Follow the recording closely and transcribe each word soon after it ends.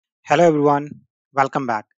Hello everyone, welcome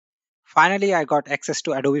back. Finally, I got access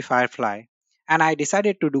to Adobe Firefly and I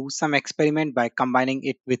decided to do some experiment by combining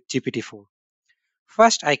it with GPT-4.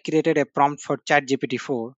 First, I created a prompt for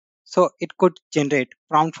ChatGPT-4 so it could generate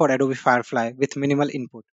prompt for Adobe Firefly with minimal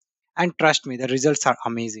input. And trust me, the results are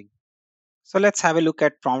amazing. So let's have a look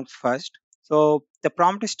at prompt first. So the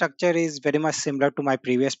prompt structure is very much similar to my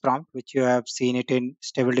previous prompt, which you have seen it in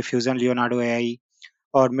Stable Diffusion, Leonardo AI,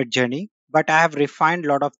 or Midjourney, but I have refined a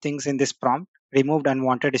lot of things in this prompt, removed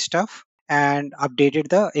unwanted stuff, and updated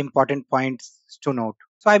the important points to note.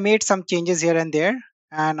 So I made some changes here and there,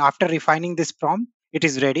 and after refining this prompt, it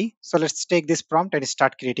is ready. So let's take this prompt and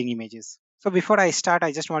start creating images. So before I start,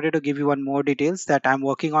 I just wanted to give you one more details that I'm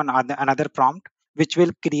working on another prompt, which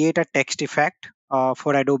will create a text effect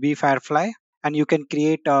for Adobe Firefly, and you can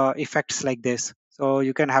create effects like this. So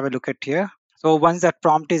you can have a look at here. So once that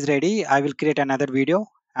prompt is ready, I will create another video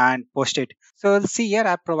and post it. So you'll see here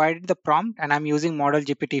I provided the prompt and I'm using model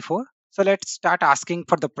GPT-4. So let's start asking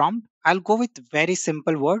for the prompt. I'll go with very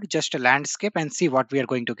simple word, just a landscape, and see what we are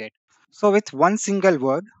going to get. So with one single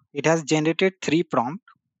word, it has generated three prompts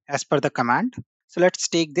as per the command. So let's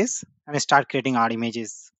take this and start creating our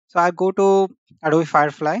images. So I'll go to Adobe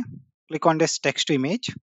Firefly, click on this text to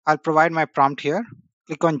image. I'll provide my prompt here,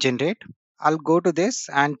 click on generate. I'll go to this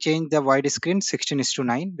and change the widescreen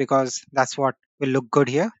 16:9 because that's what will look good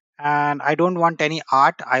here. And I don't want any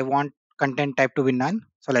art. I want content type to be none.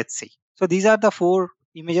 So let's see. So these are the four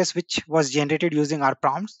images which was generated using our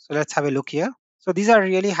prompts. So let's have a look here. So these are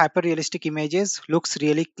really hyper realistic images. Looks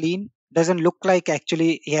really clean. Doesn't look like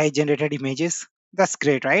actually AI generated images. That's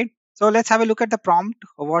great, right? So let's have a look at the prompt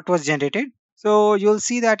of what was generated. So you'll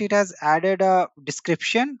see that it has added a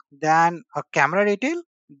description, then a camera detail,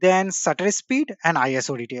 then shutter speed and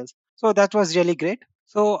ISO details. So that was really great.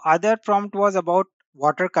 So other prompt was about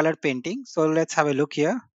watercolor painting. So let's have a look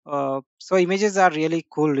here. So images are really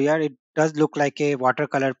cool here. It does look like a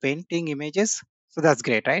watercolor painting images. So that's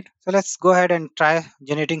great, right? So let's go ahead and try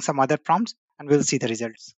generating some other prompts and we'll see the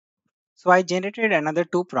results. So I generated another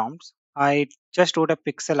two prompts. I just wrote a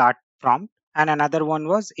pixel art prompt and another one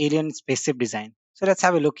was alien spaceship design. So let's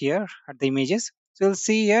have a look here at the images. So you'll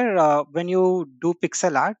see here when you do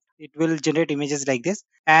pixel art, it will generate images like this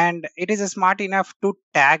and it is smart enough to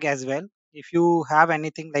tag as well. If you have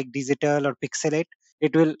anything like digital or pixelate,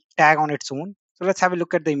 it will tag on its own. So let's have a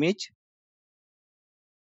look at the image.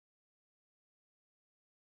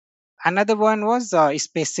 Another one was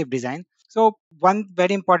spaceship design. So one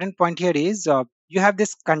very important point here is you have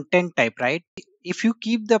this content type, right? If you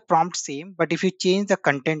keep the prompt same, but if you change the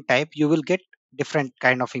content type, you will get different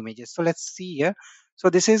kind of images. So let's see here.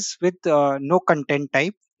 So this is with no content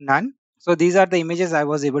type, none. So these are the images I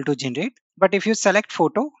was able to generate. But if you select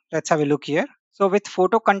photo, let's have a look here. So with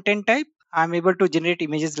photo content type, I'm able to generate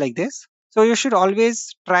images like this. So you should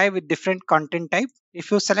always try with different content type.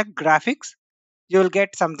 If you select graphics, you will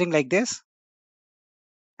get something like this,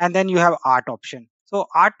 and then you have art option. So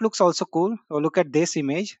art looks also cool. So look at this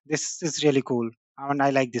image, this is really cool and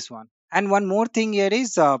I like this one. And one more thing here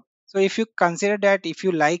is so if you consider that if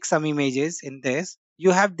you like some images in this,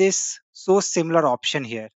 you have this so similar option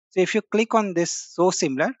here. So if you click on this so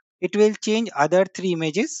similar, it will change other three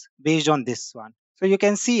images based on this one. So you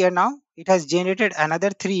can see here now it has generated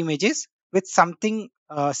another three images with something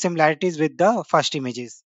similarities with the first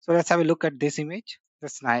images. So let's have a look at this image.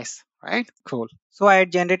 That's nice, right? Cool. So I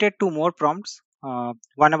had generated two more prompts,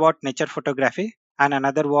 one about nature photography and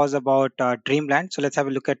another was about dreamland. So let's have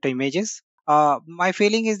a look at the images. My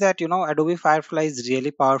feeling is that Adobe Firefly is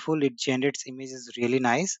really powerful. It generates images really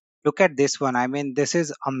nice. Look at this one. I mean, this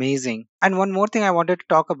is amazing. And one more thing I wanted to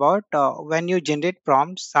talk about, when you generate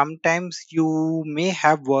prompts, sometimes you may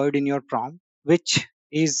have word in your prompt which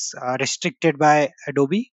is restricted by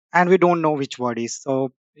Adobe, and we don't know which word is.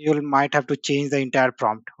 So you might have to change the entire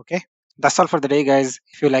prompt. Okay. That's all for the day, guys.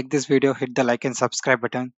 If you like this video, hit the like and subscribe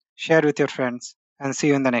button, share with your friends, and see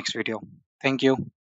you in the next video. Thank you.